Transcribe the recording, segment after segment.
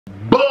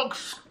Hook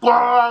Squad.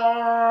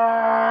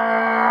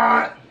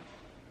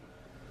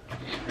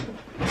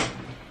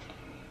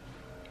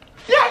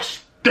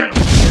 Yes, damn.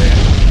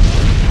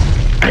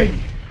 Hey,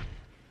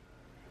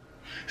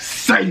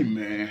 say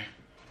man,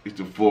 it's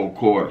the fourth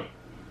quarter,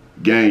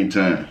 game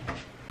time.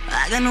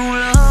 I got no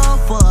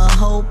love for a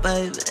hoe,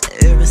 baby.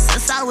 Ever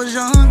since I was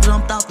young,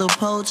 jumped off the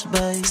porch,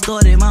 baby.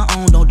 Started my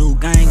own, don't do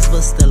gangs,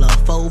 but still a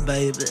foe,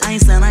 baby. I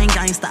ain't saying I ain't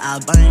gangsta, I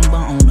bang, but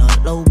on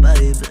the low,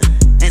 baby.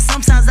 And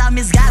sometimes I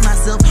misguide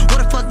myself. What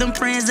the fuck them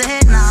friends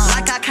ahead now?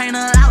 Like I can't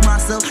allow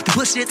myself to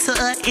push it to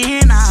an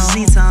end now. Just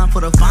need time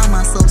for to find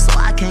myself, so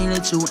I can't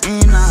let you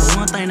in now. But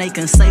one thing they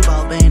can say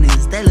about band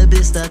is that little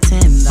bitch the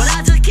 10. But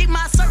I just keep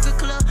my circle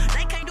club.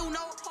 They can't do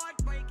no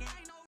heartbreaking.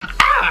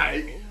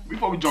 Alright,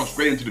 before we jump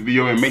straight into the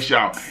video, and make sure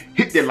y'all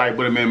hit that like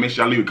button, man. Make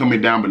sure y'all leave a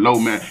comment down below,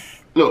 man.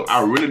 Look,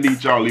 I really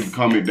need y'all to leave a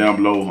comment down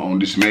below on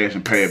this smash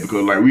and pass,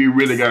 because like we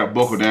really gotta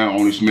buckle down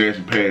on this smash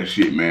and pass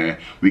shit, man.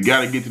 We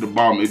gotta get to the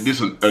bottom. If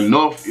this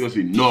enough is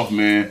enough,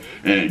 man.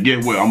 And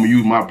guess what? I'm gonna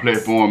use my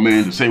platform,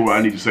 man, to say what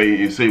I need to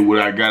say and say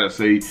what I gotta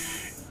say.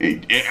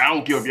 And I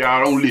don't care if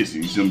y'all don't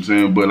listen, you see what I'm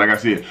saying? But like I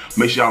said,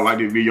 make sure y'all like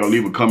this video,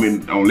 leave a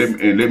comment on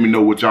let me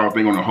know what y'all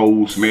think on the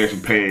whole smash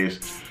and pass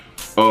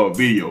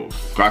videos.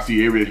 Cause I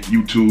see every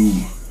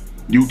YouTuber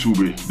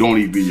doing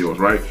these videos,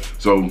 right?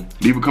 So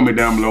leave a comment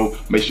down below.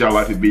 Make sure y'all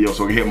like this video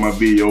so I can help my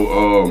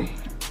video.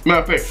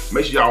 Matter of fact,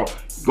 make sure y'all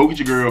go get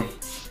your girl,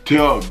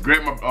 tell her,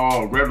 grab the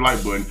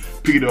like button,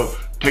 pick it up,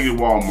 take it to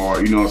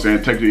Walmart, you know what I'm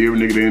saying? Take it to every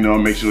nigga in there,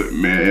 make sure,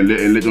 man,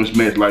 and let them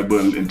smash the like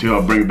button and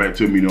tell her bring it back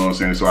to me, you know what I'm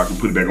saying? So I can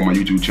put it back on my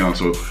YouTube channel,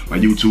 so my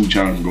YouTube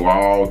channel can go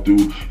all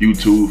through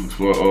YouTube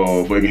for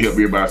it can help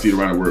everybody see it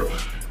around the world.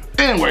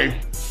 Anyway,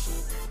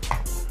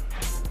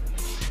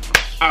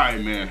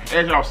 alright, man,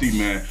 as y'all see,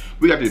 man,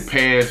 we got this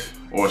pass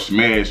or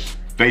smash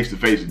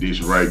face-to-face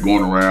edition, right?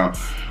 Going around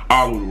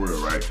all over the world,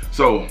 right?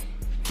 So,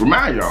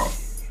 remind y'all,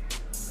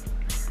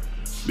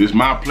 this is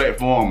my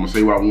platform. I'm gonna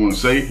say what I want to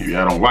say. If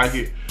y'all don't like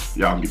it,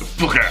 y'all can get the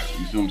fuck out.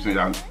 You see what I'm saying?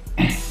 Y'all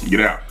get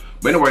out.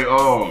 But anyway,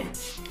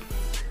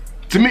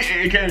 to me,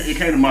 it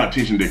came to my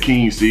attention that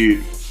King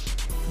Sid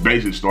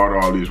basically started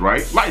all this,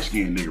 right?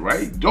 Light-skinned nigga,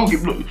 right? Don't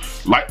get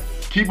like.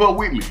 Keep up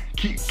with me.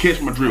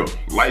 Catch my drill.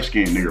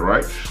 Light-skinned nigga,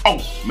 right? Oh,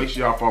 make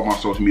sure y'all follow my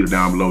social media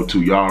down below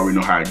too. Y'all already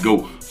know how it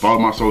go. Follow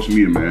my social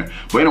media, man.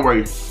 But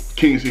anyway,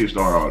 King Sid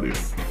started all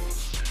this.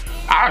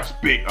 I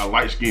expect a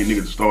light-skinned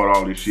nigga to start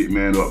all this shit,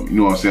 man, up. You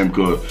know what I'm saying?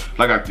 Because,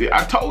 like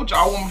I told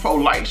y'all before,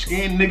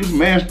 light-skinned niggas,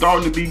 man,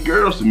 starting to be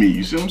girls to me.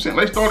 You see what I'm saying?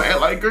 They start to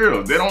act like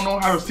girls. They don't know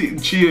how to sit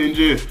and chill and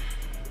just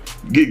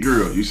get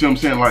girls. You see what I'm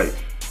saying? Like,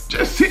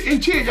 just sit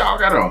and chill. Y'all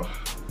gotta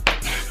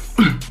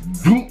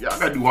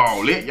do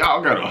all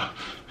that.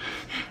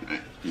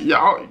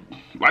 Y'all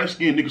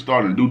light-skinned niggas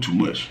starting to do too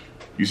much.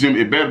 You see me?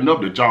 It's bad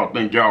enough that y'all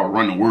think y'all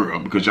run the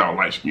world because y'all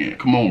light-skinned.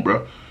 Come on,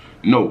 bro.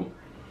 No.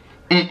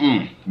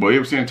 But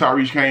ever since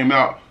Tyrese came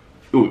out,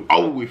 it was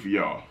over with for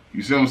y'all.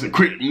 You see what I'm saying?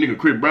 Chris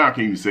Brown can't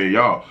even say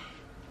y'all.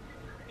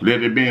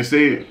 That being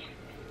said,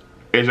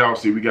 as y'all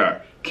see, we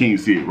got King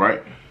Sid,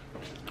 right?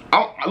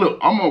 Look,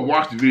 I'm gonna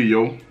watch the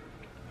video.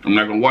 I'm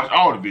not gonna watch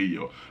all the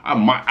video. I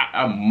might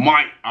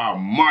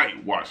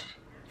watch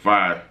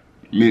 5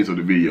 minutes of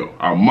the video.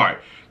 I might.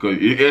 Cause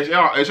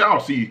as y'all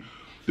see,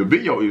 the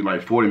video is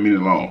like 40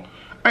 minutes long.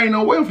 Ain't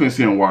no way I'm finna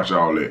sit and watch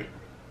all that.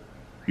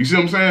 You see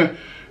what I'm saying?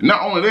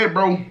 Not only that,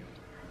 bro,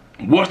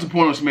 what's the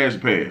point of smash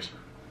and pass?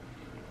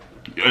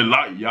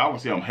 Y'all gonna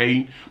say I'm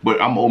hating,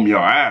 but I'm gonna open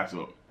y'all eyes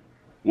up.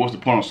 What's the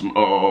point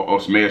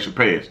of smash and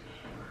pass?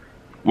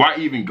 Why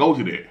even go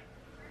to that?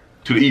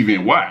 To the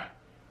event? Why?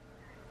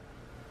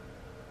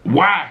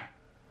 Why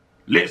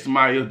let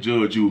somebody else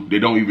judge you that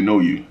don't even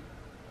know you?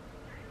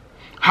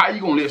 How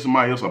you gonna let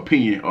somebody else's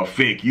opinion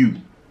affect you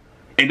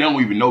and they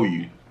don't even know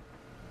you?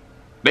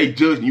 They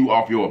judging you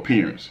off your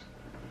appearance.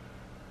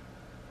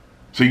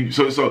 So you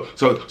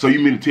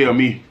mean to tell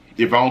me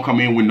if I don't come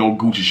in with no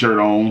Gucci shirt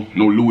on,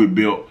 no Louis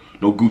belt,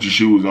 no Gucci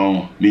shoes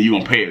on, then you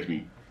gonna pass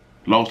me?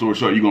 Long story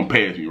short, you gonna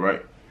pass me,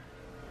 right?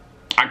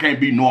 I can't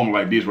be normal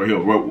like this right here,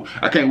 bro.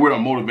 I can't wear a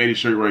motivated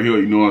shirt right here,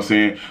 you know what I'm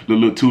saying? The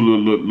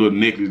little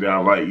necklace that I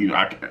like, you know,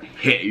 I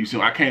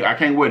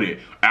can't wear that.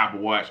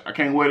 Apple Watch, I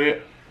can't wear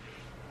that.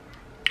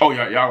 Oh,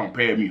 y'all gonna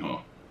pay me, huh?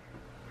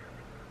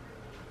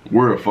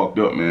 World fucked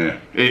up, man.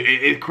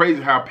 It's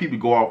crazy how people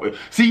go off.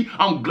 See,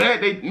 I'm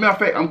glad matter of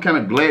fact, I'm kind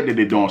of glad that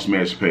they don't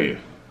smash pass.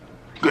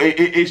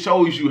 It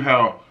shows you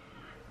how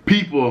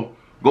people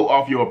go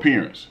off your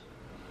appearance.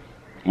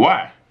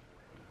 Why?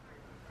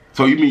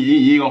 So you mean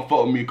you ain't gonna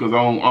fuck with me because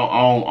I don't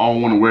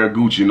want to wear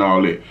Gucci and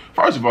all that?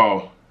 First of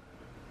all,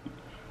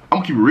 I'm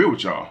gonna keep it real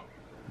with y'all.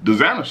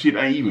 Designer shit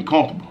ain't even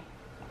comfortable.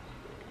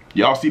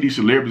 Y'all see these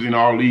celebrities in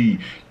all these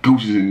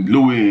Gucci's and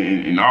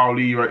Louis and all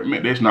these, right?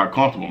 Man, that's not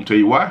comfortable. I'm tell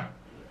you why.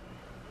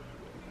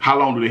 How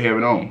long do they have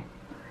it on?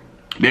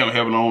 They don't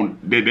have it on.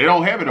 They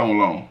don't have it on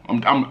long.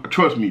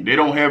 Trust me, they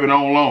don't have it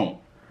on long.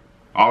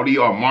 All these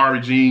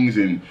Armani jeans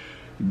and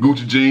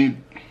Gucci jeans.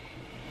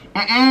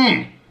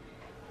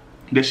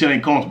 That shit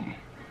ain't comfortable.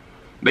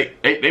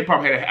 They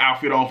probably had an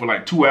outfit on for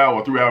like 2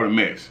 hours or 3 hours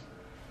max.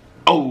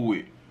 over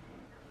with.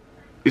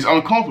 It's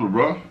uncomfortable,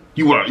 bro.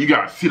 You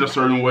gotta sit a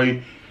certain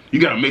way. You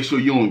gotta make sure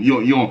you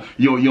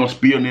don't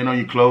spill nothing on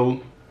your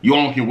clothes. You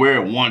only can wear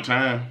it one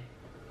time.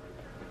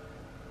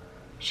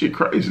 Shit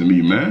crazy to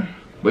me, man.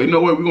 But you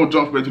know what? We're gonna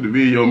jump straight to the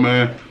video,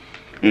 man.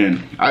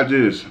 And I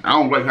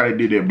don't like how they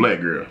did that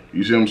black girl.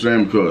 You see what I'm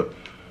saying? Because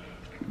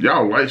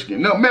y'all light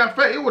skinned. No, matter of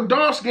fact, it was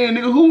dark skinned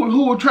nigga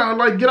who were trying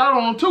to like get out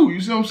on them too.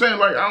 You see what I'm saying?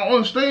 Like, I don't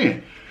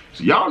understand.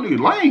 So y'all niggas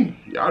lame.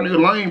 Y'all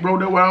niggas lame, bro.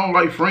 That's why I don't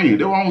like friends.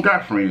 That's why I don't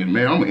got friends,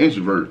 man. I'm an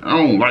introvert. I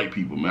don't like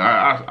people, man.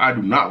 I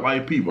do not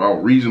like people.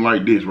 I'll reason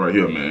like this right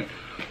here, man.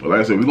 But like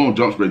I said, we're gonna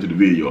jump straight to the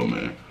video,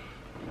 man.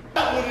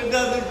 With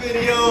another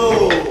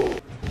video.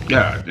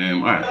 God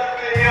damn, I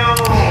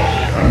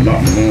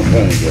knocked my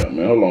damn thing out,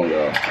 man. Hold on,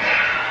 y'all.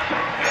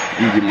 Let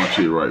me get my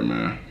shit right,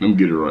 man. Let me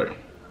get it right.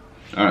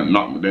 I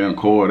knocked my damn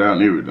cord out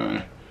and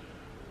everything.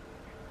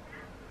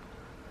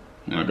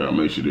 And I gotta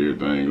make sure that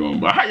everything going.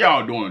 But how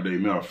y'all doing today,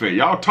 matter of fact?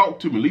 Y'all talk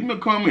to me. Leave me a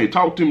comment.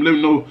 Talk to me. Let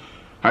me know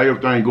how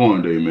everything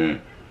going today,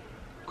 man.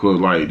 Cause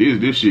like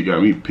this shit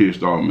got me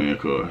pissed off, man.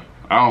 Cause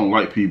I don't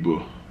like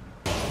people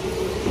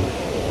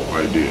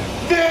like this.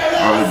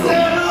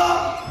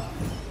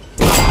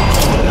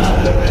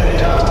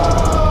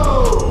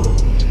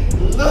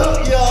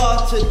 Look,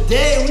 y'all,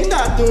 today we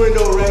not doing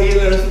no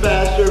regular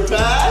Smash or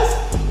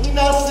Pass. We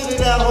not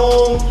sitting at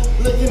home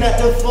looking at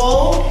the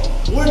phone.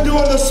 We're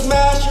doing the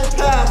Smash or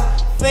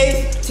Pass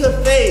face to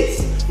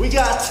face. We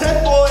got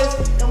 10 boys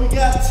and we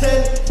got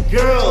 10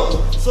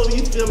 girls. So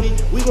you feel me?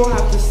 We gonna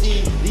have to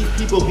see these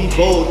people be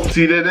bold.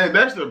 See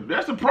that's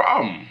the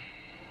problem.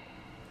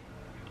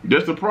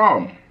 That's the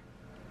problem.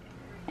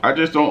 I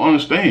just don't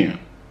understand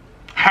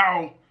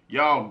how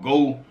y'all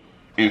go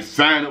and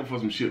sign up for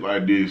some shit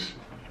like this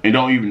and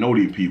don't even know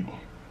these people.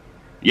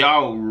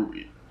 Y'all,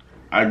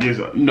 I guess,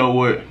 you know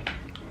what?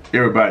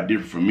 Everybody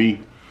different from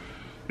me.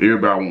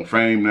 Everybody want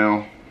fame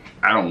now.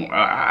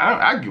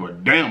 I give a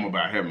damn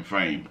about having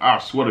fame. I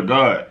swear to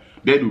God,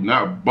 that do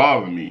not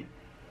bother me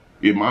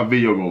if my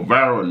video go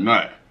viral or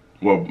not.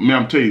 Well,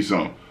 man, I'm tell you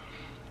something.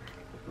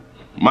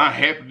 My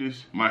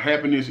happiness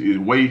is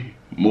way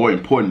more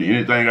important than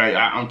anything.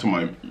 I'm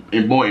talking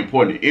about more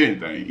important than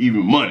anything,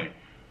 even money.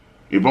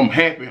 If I'm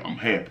happy, I'm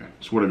happy.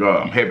 Swear to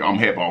God, I'm happy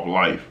off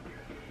life.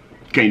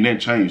 Can't nothing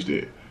change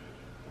that.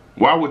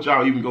 Why would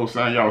y'all even go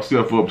sign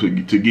yourself up to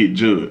get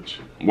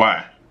judged?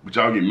 Why? But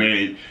y'all get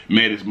mad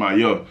as my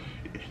y'all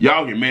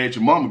get mad at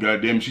your mama,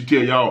 goddamn. She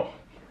tell y'all,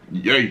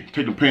 hey,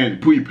 take the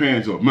pants, pull your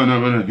pants up.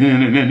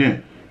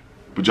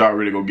 But y'all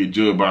ready to go get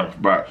judged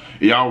by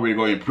y'all ready to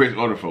go impress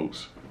other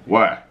folks.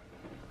 Why?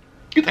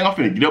 You think I'm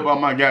finna get up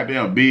out my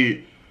goddamn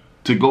bed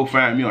to go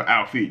find me an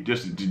outfit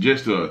just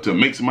to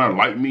make somebody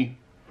like me?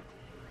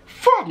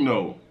 Fuck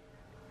no.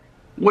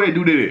 What they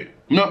do to that?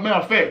 No, matter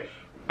of fact,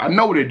 I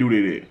know what they do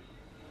to that.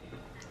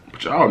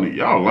 But y'all,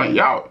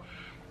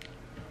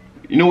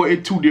 you know what?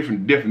 It's two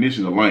different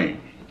definitions of lame.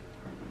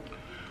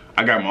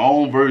 I got my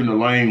own version of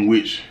lame,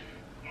 which,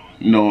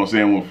 you know what I'm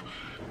saying?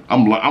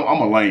 I'm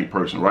a lame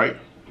person, right?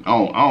 I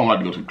don't like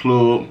to go to the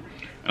club.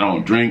 I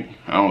don't drink.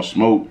 I don't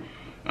smoke.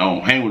 I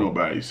don't hang with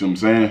nobody. You see what I'm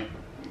saying?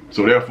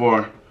 So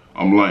therefore,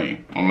 I'm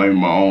lame. I'm lame in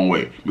my own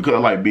way. Because I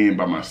like being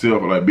by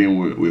myself. I like being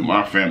with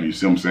my family. You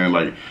see what I'm saying?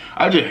 Like,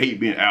 I just hate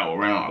being out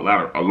around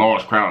a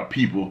large crowd of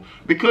people.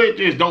 Because it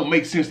just don't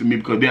make sense to me.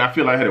 Because then I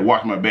feel like I had to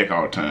watch my back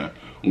all the time.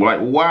 I'm like,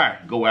 why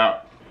go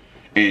out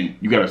and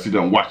you gotta sit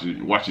there and watch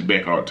your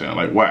back all the time?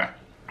 Like, why?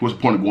 What's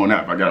the point of going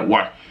out if I gotta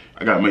watch?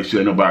 I gotta make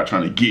sure nobody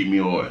trying to get me,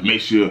 or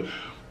make sure, you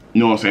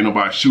know what I'm saying,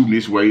 nobody shooting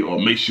this way, or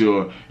make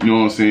sure, you know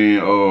what I'm saying,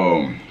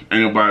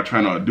 ain't nobody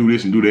trying to do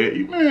this and do that.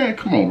 Man,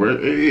 come on, bro.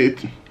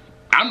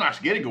 I'm not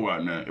scared to go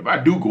out now. If I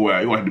do go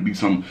out, it gonna have to be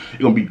some,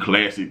 it's gonna be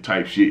classic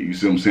type shit. You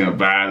see what I'm saying?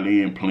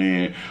 Violin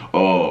playing,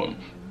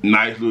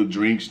 nice little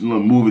drinks,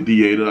 little movie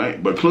theater,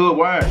 but club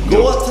wide.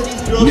 Go up to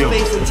these girls'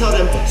 face and tell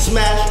them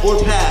smash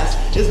or pass.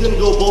 It's gonna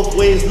go both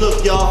ways.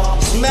 Look, y'all,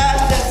 smash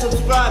that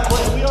subscribe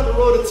button. We on the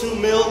road to 2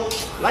 mil.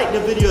 Like the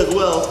video as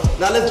well.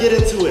 Now let's get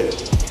into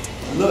it.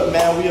 Look,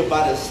 man, we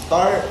about to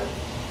start.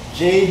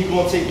 Jade, you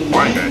gonna take the lead?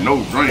 I ain't got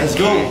no drink. Let's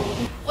go.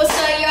 What's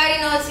up? You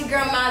already know it's your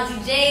girl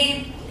Mozzie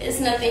Jade. It's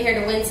nothing here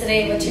to win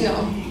today, but you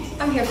know,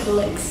 I'm here for the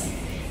licks.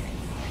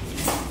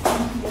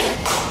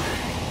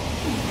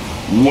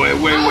 Wait.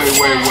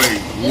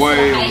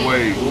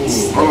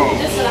 Hold on.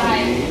 Just for the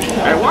hype.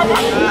 Hey, why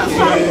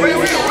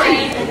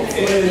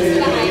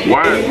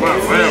is my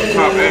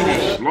laptop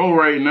acting slow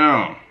right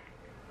now?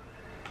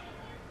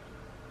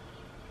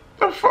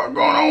 What the fuck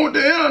going on with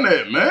the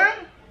internet, man?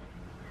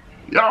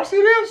 Y'all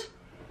see this?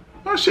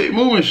 That shit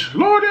moving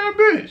slower than a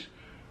bitch.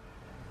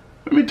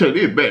 Let me take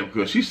this back,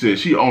 because she said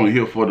she only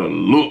here for the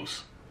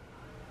looks.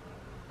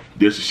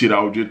 This the shit I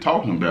was just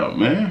talking about,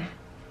 man.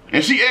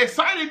 And she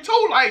excited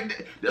too.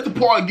 Like, that's the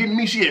part of getting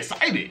me. She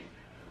excited.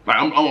 Like,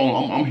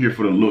 I'm here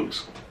for the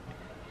looks.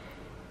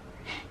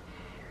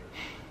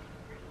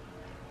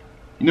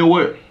 You know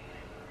what?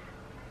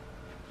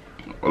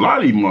 A lot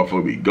of these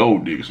motherfuckers be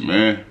gold diggers,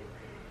 man.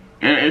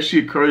 And that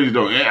shit crazy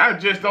though. And I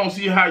just don't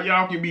see how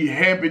y'all can be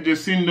happy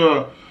just sitting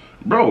there,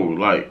 bro.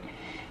 Like,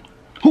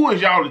 Who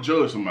is y'all to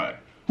judge somebody?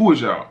 Who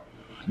is y'all?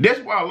 That's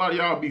why a lot of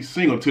y'all be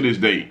single to this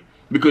day.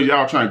 Because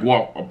y'all trying to go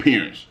off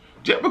appearance.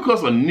 Just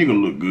because a nigga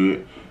look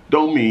good,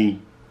 don't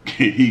mean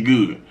he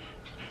good.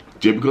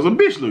 Just because a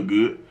bitch look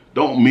good,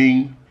 don't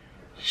mean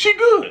she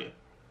good.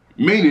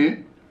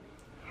 Meaning,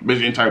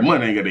 bitch ain't type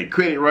money, ain't got their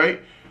credit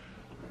right.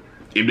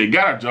 If they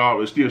got a job,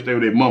 they still stay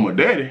with their mama or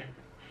daddy.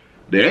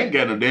 They ain't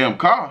got no damn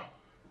car.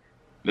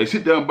 They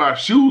sit down and buy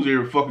shoes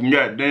every fucking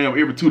goddamn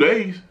every 2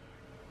 days.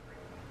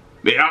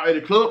 They out at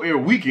the club every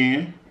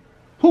weekend.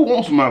 Who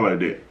wants somebody like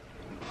that?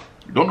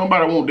 Don't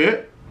nobody want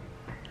that.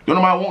 Don't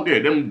nobody want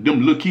that. Them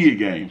little kid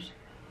games.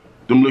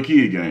 Them little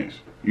kid games.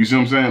 You see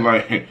what I'm saying?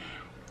 Like,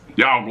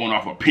 y'all going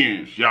off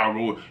appearance. Y'all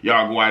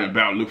go out and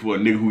about look for a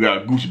nigga who got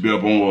a Gucci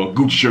belt on or a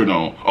Gucci shirt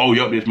on. Oh,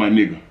 yup, that's my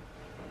nigga.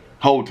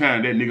 Whole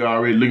time that nigga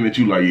already looking at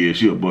you like, yeah,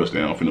 she'll bust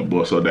down. I'm finna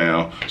bust her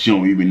down. She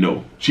don't even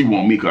know. She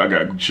want me cause I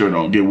got a Gucci shirt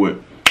on. Get what?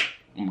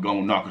 I'm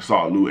gonna knock her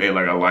salt loose, act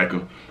like I like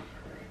her.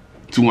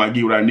 Soon I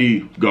get what I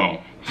need, gone.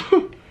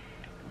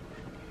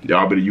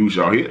 Y'all better use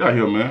y'all head out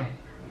here, man.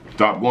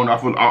 Stop going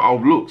off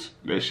looks.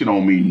 That shit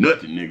don't mean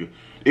nothing, nigga.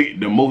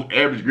 The most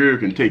average girl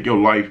can take your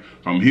life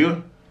from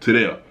here to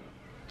there.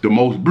 The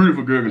most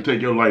beautiful girl can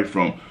take your life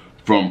from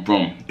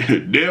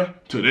there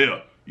to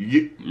there. You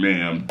get,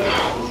 man. Alright,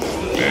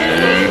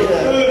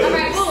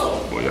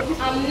 boom.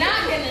 I'm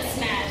not gonna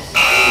smash.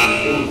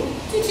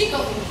 Too Chico.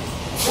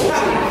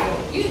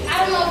 I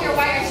don't know if you're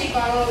white or Chico. I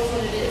don't know which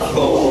one it is.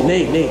 Oh.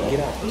 Nate, get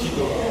out.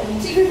 Chico.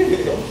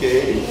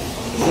 Okay.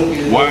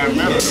 Why it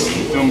matter? You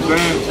see what I'm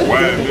saying? Why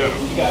it matter?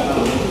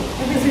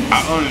 I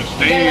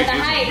understand it's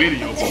a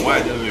video, but why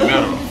does it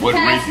matter what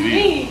race it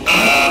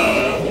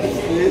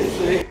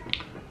is?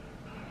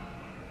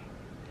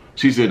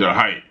 She said the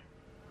height.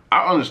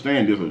 I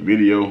understand this is a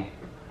video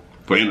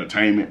for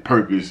entertainment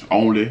purpose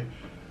only.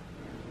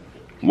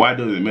 Why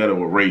does it matter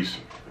what race?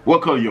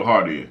 What color your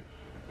heart is?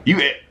 You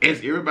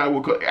ask everybody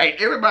what color. Hey,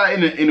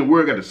 everybody in the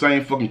world got the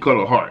same fucking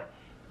color heart.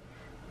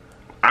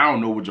 I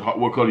don't know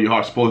what color your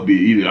heart's supposed to be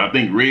either. I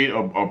think red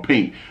or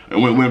pink.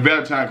 And when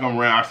Valentine come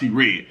around, I see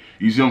red.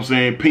 You see what I'm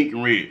saying? Pink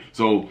and red.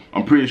 So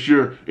I'm pretty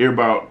sure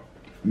everybody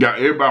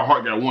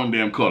heart got one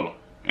damn color.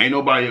 Ain't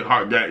nobody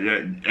heart got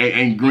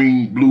ain't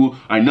green, blue,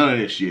 ain't none of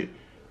that shit.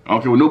 I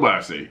don't care what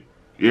nobody say.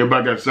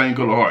 Everybody got the same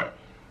color heart.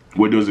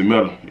 What does it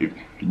matter?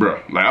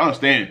 Bruh, like I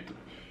understand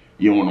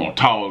you don't want no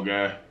tall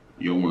guy,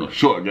 you don't want no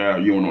short guy,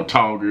 you don't want no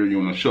tall girl, you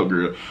don't want no short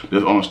girl.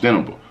 That's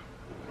understandable.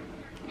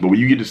 But when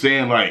you get to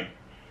saying like,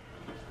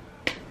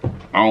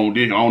 I don't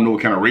know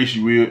what kind of race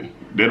you with,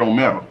 that don't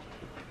matter.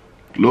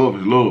 Love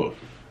is love.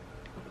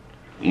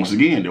 Once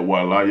again, that's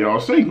why a lot of y'all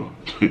single.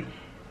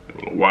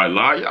 Why a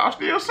lot of y'all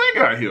still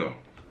single out here.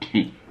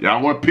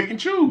 Y'all want to pick and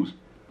choose.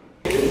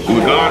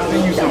 When God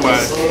send you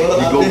somebody,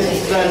 you go.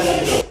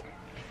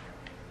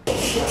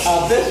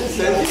 I bet she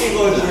said she ain't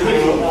going to the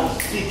video.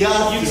 She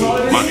got you.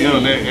 My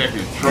internet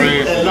acting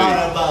trash And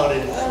lie about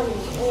it.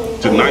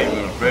 tonight,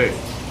 matter of fact.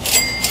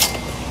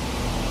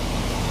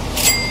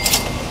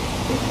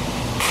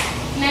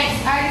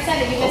 Next, I already said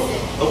it, you missed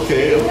it.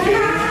 Okay.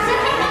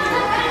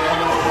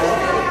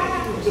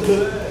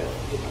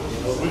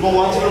 We gonna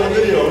watch it on the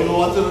video. We gonna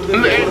watch it on the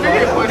video.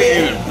 Let's put it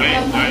in the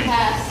back, like.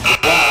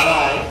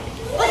 Why?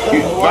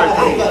 Why,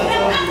 bro?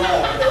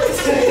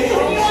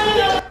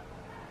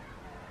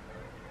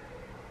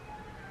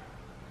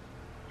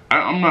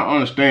 I'm not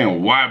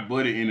understanding why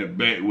Buddy in the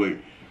back with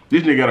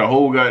this nigga got a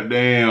whole got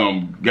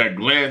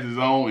glasses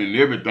on and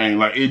everything.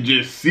 Like it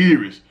just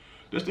serious.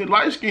 That's the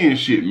light skin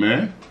shit,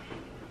 man.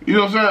 You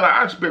know what I'm saying?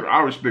 Like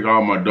I respect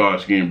all my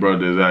dark skinned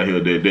brothers out here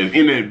that's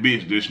in that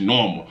bitch that's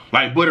normal.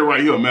 Like Buddy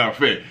right here, matter of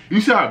fact.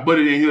 You see how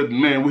Buddy in here,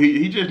 man,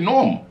 he just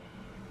normal.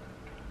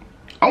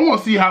 I want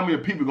to see how many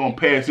people gonna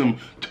pass him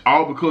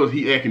all because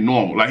he acting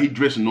normal, like he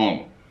dressing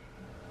normal.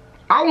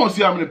 I want to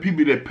see how many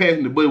people that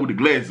passing the Buddy with the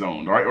glasses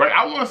on, right?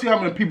 I want to see how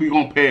many people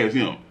gonna pass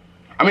him.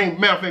 I mean,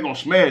 matter of fact, gonna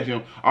smash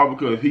him all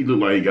because he look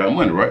like he got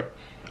money, right?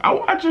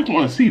 I just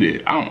want to see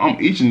that. I'm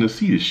itching to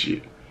see this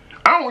shit.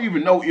 I don't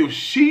even know if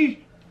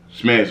she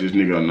smashed this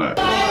nigga or not.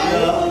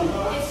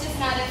 It's just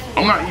not a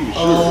I'm not even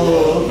sure.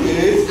 Oh,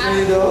 okay.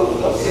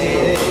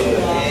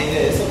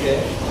 It's okay.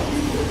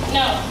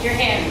 No, your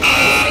hair.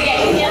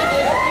 Spaghetti.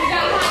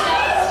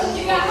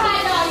 You got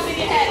hot dogs in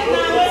your head. I'm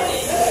not with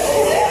it.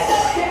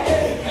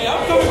 Hey,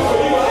 I'm coming for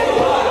you.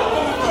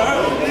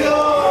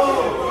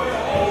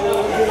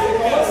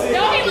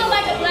 Don't he look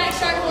like a black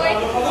shark boy?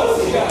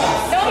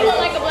 Don't he look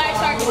like a black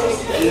shark boy?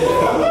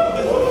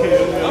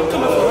 I'm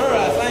coming for her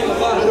ass. I ain't gonna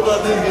lie. What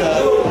about this guy?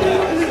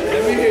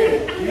 Let me hear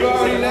it. You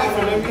already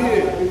laughing. Let me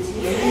hear it.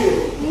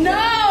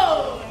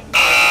 No!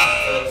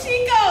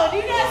 Chico, do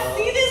you not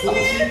see this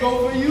man? Go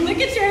for you. Look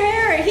at your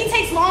hair. He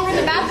takes longer in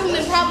the bathroom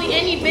than probably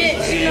any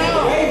bitch, you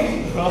know.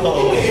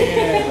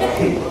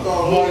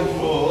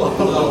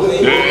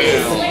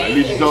 Damn, at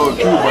least you told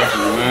the truth about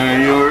you,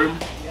 man. You heard me?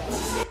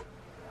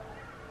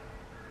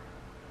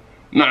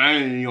 Nah, I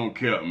ain't even gonna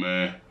care,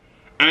 man.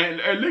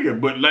 Hey, look at,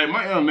 but like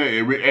my internet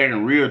is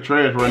acting real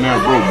trash right now,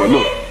 bro. But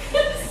look,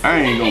 I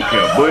ain't gonna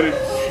care, buddy.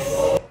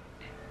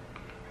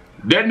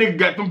 That nigga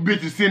got them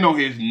bitches sitting on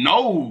his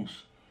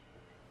nose.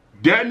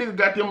 That nigga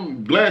got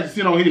them glasses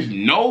sitting on his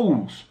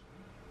nose.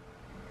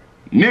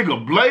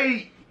 Nigga,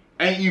 Blade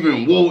ain't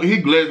even wore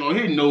his glasses on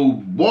his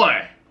nose,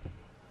 boy.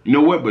 You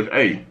know what? But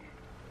hey,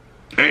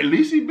 at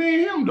least he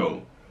been him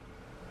though.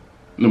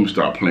 Let me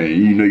stop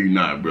playing. You know you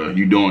not, bro.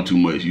 You doing too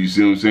much. You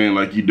see what I'm saying?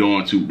 Like you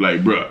doing too,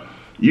 like, bro.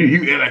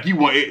 You act like you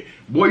want it.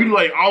 Boy, you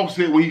like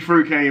Offset when he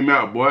first came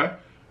out, boy.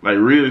 Like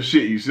real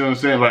shit. You see what I'm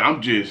saying? Like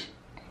I'm just,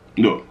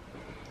 look,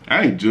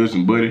 I ain't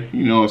judging, buddy.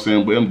 You know what I'm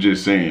saying? But I'm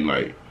just saying,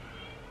 like,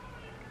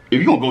 if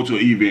you gonna go to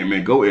an event,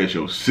 man, go as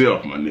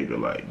yourself, my nigga.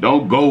 Like,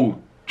 don't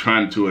go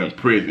trying to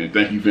impress and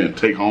think you finna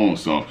take home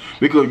something.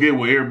 Because get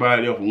with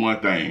everybody else for one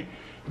thing.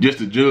 Just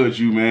to judge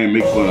you, man,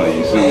 make fun of you.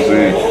 You see what I'm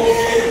saying?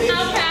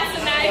 I'm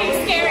passing now. You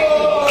scaring me.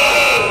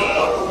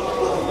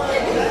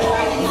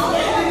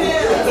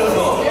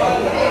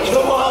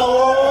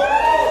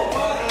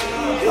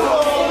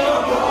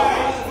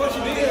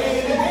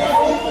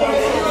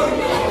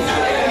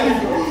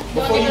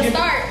 Before you get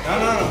start.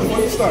 No. Before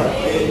you start,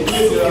 give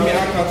me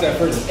eye contact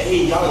first.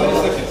 Hey, y'all.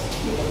 20 seconds.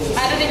 I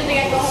don't even think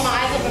I can hold my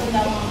eyes open for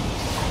that long.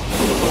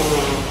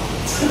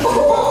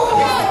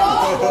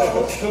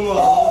 Come on.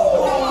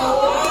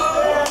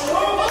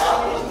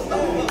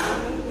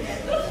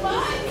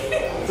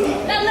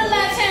 That little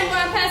ass hand boy,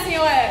 I'm passing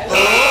your ass.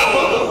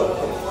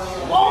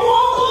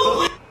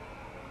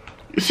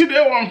 See,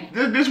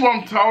 this what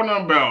I'm talking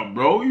about,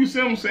 bro. You see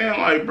what I'm saying?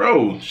 Like,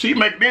 bro, she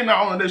make, then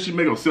not only that, she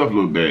make herself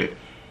look bad.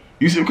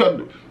 You see,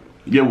 because,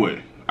 get what?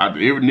 After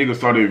every nigga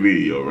saw that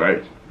video,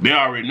 right? They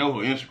already know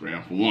her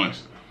Instagram for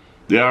once.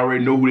 They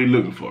already know who they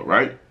looking for,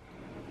 right?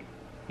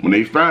 When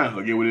they find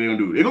her, get what they gonna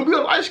do? They gonna be a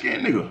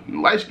light-skinned nigga.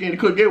 Light-skinned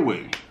could get what?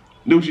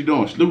 Look what she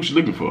doing. Look what she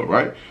looking for,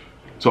 right?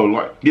 So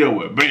like, get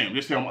what? Bam.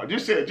 Just say I'm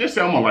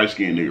a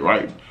light-skinned nigga,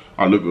 right?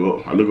 I look her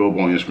up. I look her up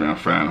on Instagram,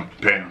 find her.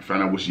 Bam.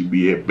 Find out where she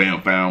be at.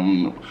 Bam.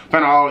 Find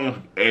out all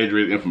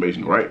address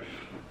information, right?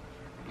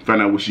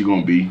 Find out where she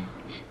gonna be.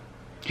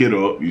 Hit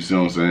her up. You see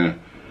what I'm saying?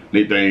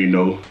 Next thing you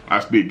know,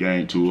 I spit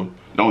game to her.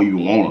 Don't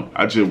even want her.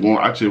 I just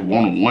want her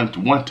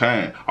one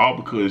time. All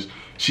because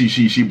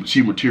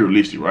she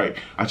materialistic, right?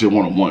 I just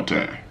want her one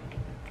time.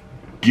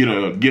 Get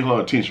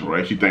her attention,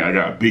 right? She think I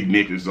got a big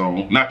necklace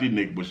on. Not this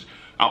necklace,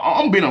 but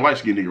I'm being a light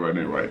skinned nigga right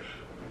now, right?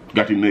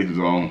 Got this necklace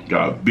on,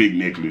 got a big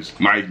necklace,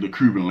 nice little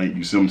Cuban link,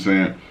 you see what I'm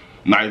saying?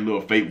 Nice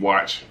little fake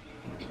watch.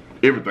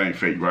 Everything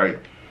fake, right?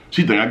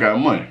 She think I got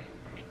money.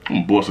 I'm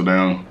gonna bust her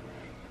down.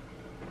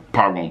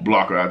 Probably gonna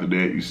block her after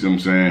that, you see what I'm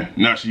saying?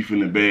 Now she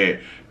feeling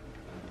bad.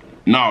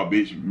 Nah,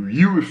 bitch,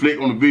 you reflect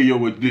on the video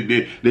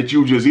that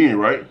you just in,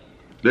 right?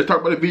 Let's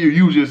talk about the video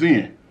you just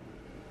in.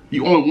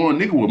 You only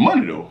want a nigga with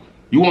money though.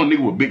 You want a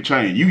nigga with big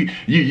chain. You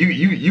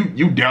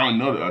down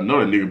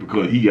another nigga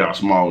because he got a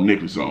small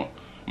necklace on.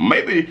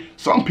 Maybe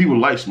some people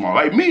like small.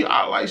 Like me,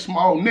 I like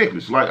small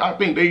necklace. Like I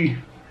think they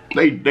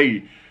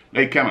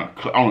kind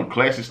of on a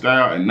classic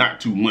style and not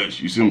too much.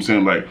 You see what I'm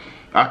saying? Like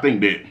I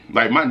think that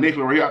like my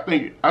necklace right here,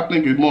 I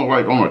think it's more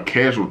like on a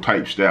casual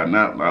type style,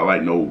 not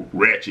like no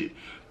ratchet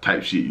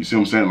type shit. You see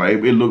what I'm saying?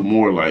 Like it look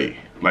more like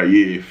yeah,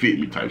 it fit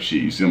me type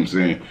shit. You see what I'm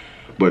saying?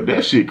 But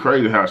that shit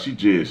crazy how she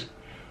just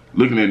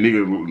looking at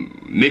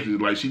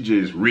niggas like she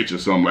just rich or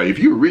something. Like if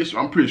you're rich,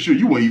 I'm pretty sure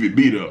you wouldn't even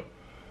be there.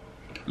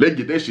 Let's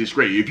get that shit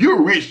straight. If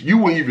you're rich, you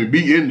wouldn't even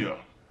be in there.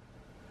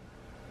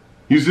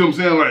 You see what I'm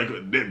saying?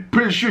 Like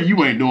pretty sure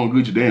you ain't doing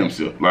good your damn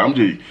self. Like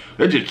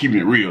let's just keeping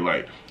it real.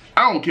 Like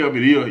I don't care if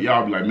it is.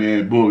 Y'all be like,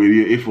 man, boy,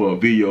 it's for a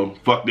video.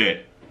 Fuck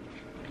that.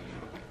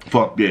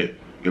 Fuck that.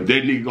 If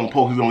that nigga gonna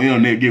post it on the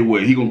internet, get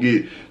what? He gonna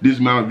get this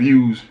amount of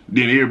views,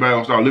 then everybody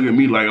gonna start looking at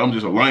me like I'm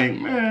just a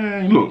lame.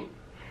 Man, look.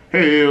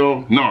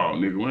 Hell no,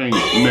 nigga. We ain't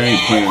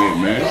playing that,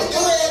 man.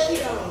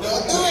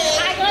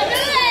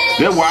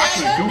 That's why I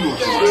can't do no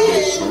shit like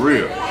this, for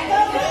real.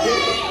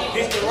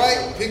 Pick the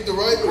right person, pick the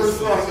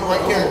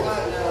right character.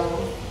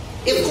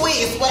 It's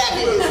squeeze, what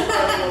happened?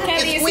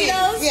 Kevin, you see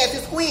those? Yes,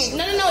 it's squeeze.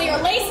 No, your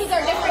laces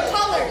are different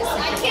colors.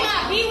 I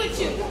cannot be with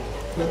you.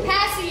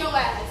 Passing your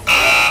ass.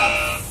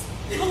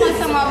 I'm not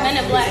talking about Men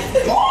in Black.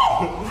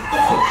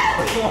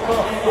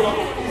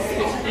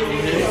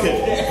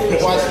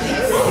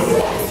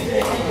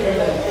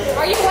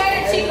 Are you white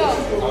or Chico?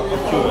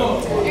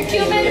 You're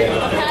Cuban?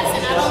 I'm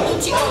passing. I don't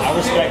do Chico. I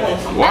respect it.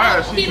 Why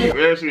does she keep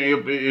asking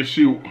if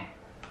she...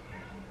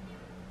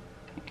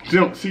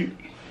 See...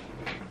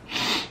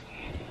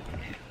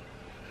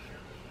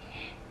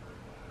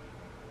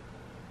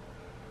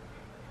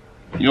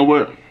 You know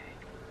what?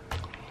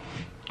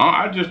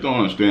 I just don't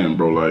understand,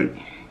 bro. Like,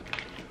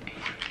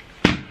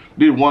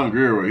 this one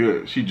girl right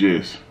here, she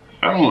just,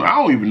 I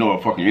don't even know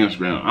her fucking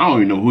Instagram. I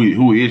don't even know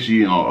who is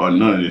she or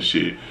none of this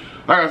shit.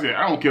 Like I said,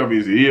 I don't care if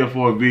it's here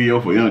for a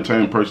video, for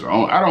entertainment person.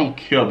 I don't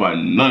care about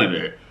none of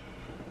that.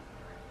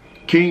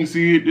 King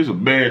Sid, this is a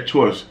bad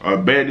choice, a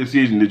bad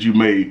decision that you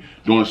made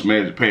doing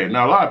Smash the Pass.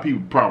 Now, a lot of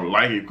people probably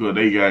like it because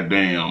they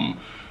goddamn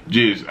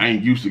just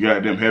ain't used to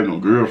goddamn having no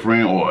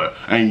girlfriend or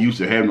ain't used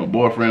to having no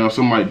boyfriend or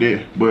something like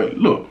that. But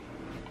look,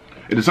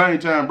 at the same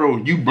time, bro,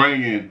 you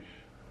bringing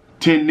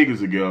 10 niggas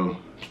together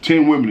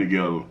 10 women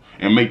together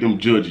and make them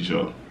judge each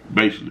other,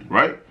 basically,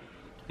 right?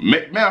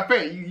 Matter of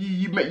fact,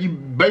 you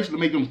basically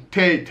make them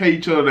tear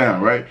each other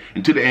down, right?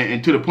 And to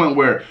the point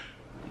where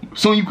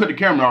soon you cut the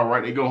camera off,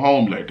 right? They go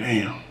home like,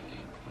 damn,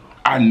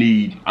 I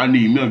need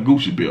me a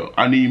Gucci belt.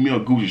 I need me a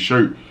Gucci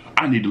shirt.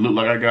 I need to look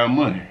like I got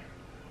money.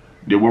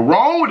 They were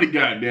wrong with the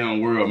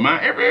goddamn world,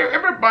 man.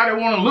 Everybody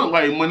want to look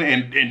like money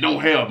and don't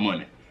have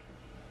money.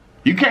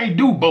 You can't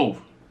do both.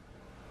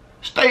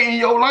 Stay in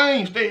your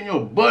lane. Stay in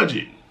your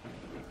budget.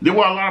 That's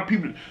why a lot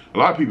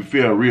of people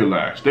fail to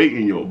realize. Stay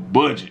in your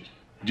budget.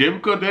 Just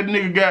because that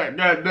nigga got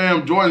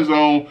goddamn Jordans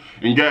on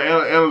and got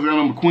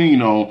Alexander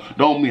McQueen on,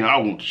 don't mean I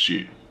want the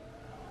shit.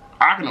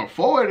 I can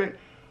afford it,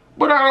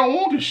 but I don't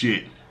want the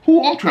shit.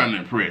 Who I'm trying to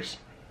impress?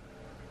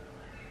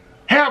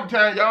 Half the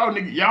time,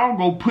 y'all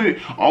go put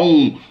it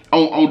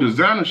on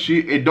designer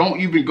shit and don't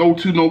even go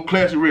to no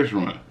classy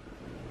restaurant.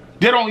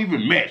 They don't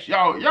even match.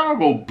 Y'all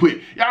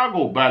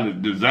go buy the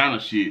designer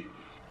shit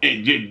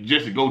and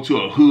just to go to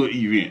a hood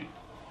event.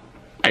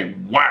 Like,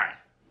 why?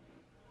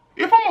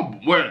 If I'm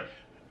a wear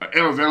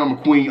Alexander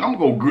McQueen, I'm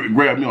gonna go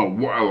grab me a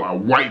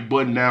white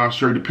button-down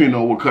shirt, depending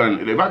on what color.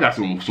 If I got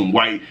some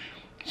white,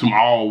 some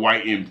all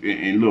white and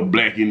little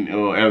black in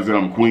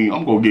Alexander McQueen,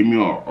 I'm gonna get me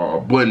a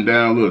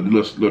button-down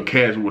little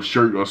casual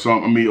shirt or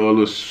something. I mean, a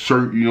little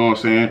shirt, you know what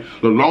I'm saying?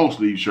 A long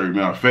sleeve shirt,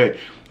 matter of fact.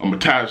 I'm gonna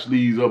tie the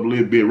sleeves up a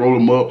little bit, roll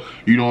them up,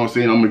 you know what I'm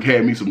saying? I'm gonna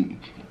have me some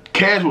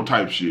casual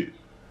type shit.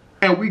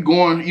 And we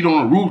going eat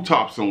on a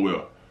rooftop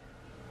somewhere.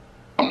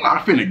 I'm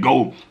not finna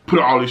go put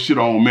all this shit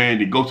on, man,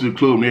 to go to the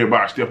club and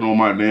everybody stepping on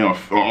my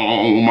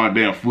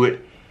damn foot,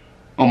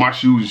 on my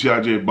shoes and shit I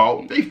just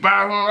bought. They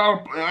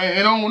 $500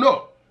 and on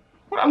up.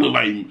 What I look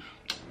like?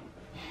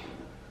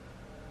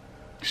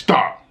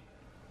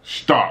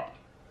 Stop.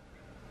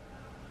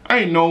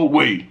 Ain't no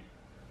way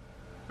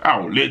I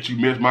will let you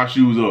mess my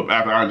shoes up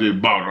after I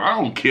just bought them.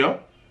 I don't care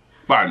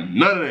about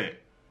none of that.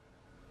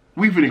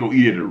 We finna go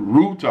eat at the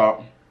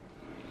rooftop.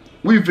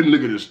 We finna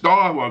look at the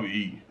stars while we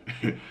eat.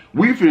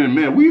 we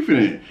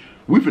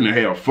finna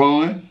have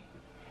fun.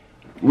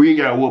 We ain't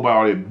gotta worry about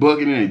all that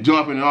bucking and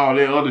jumping and all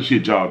that other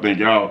shit y'all think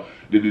y'all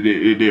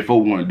that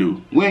folk wanna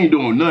do. We ain't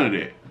doing none of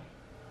that.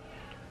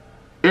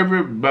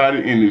 Everybody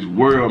in this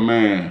world,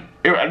 man.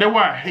 That's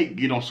why I hate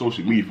getting on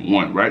social media for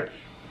one, right?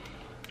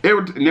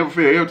 Every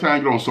time I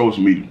get on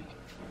social media,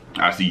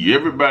 I see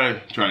everybody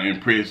trying to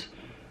impress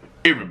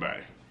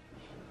everybody.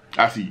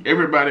 I see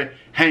everybody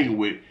hanging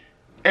with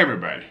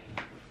everybody.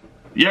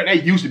 Yeah,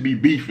 they used to be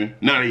beefing.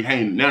 Now they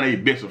hanging. Now they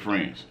best of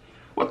friends.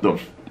 What's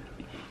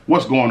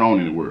going on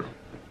in the world?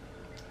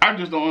 I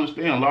just don't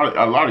understand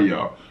a lot of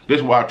y'all.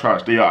 That's why I try to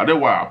stay out. That's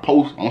why I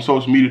post on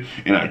social media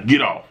and I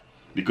get off,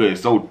 because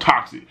it's so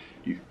toxic.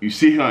 You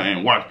sit here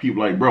and watch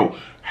people like, bro,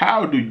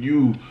 how do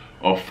you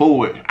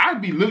afford? I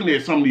be looking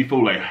at some of these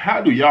folks like,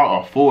 how do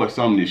y'all afford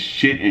some of this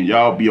shit and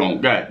y'all be on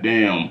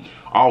goddamn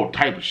all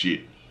type of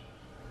shit?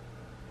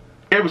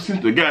 Ever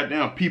since the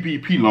goddamn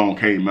PPP loan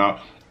came out,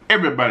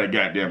 everybody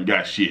goddamn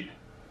got shit.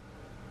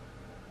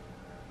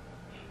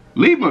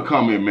 Leave me a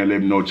comment, man.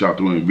 Let me know what y'all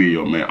doing in the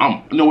video,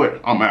 man. You know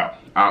what? I'm out.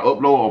 I'll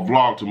upload a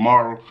vlog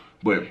tomorrow,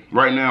 but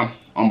right now,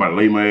 I'm about to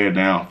lay my head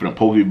down, finna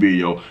post this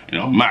video,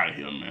 and I'm out of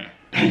here, man.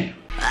 Damn.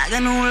 I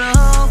got no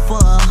love for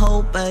a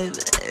hoe, baby.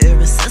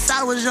 Ever since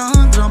I was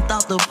young, jumped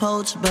off the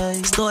porch,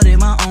 baby. Started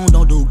my own,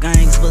 don't do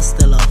gangs, but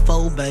still a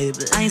foe, baby.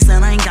 I ain't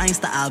saying I ain't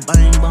gangsta, I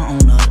bang, but on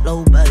the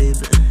low, baby.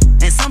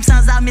 And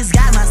sometimes I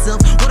misguide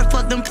myself. What the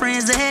fuck them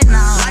friends ahead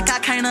now? Like I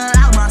can't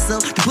allow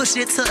myself to push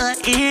it to an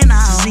end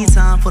now. Just need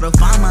time for to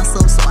find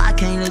myself, so I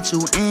can't let you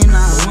in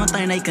now. But one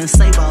thing they can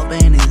say about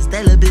band is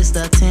that little bitch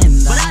the 10.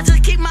 But I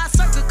just keep my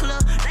circle clear.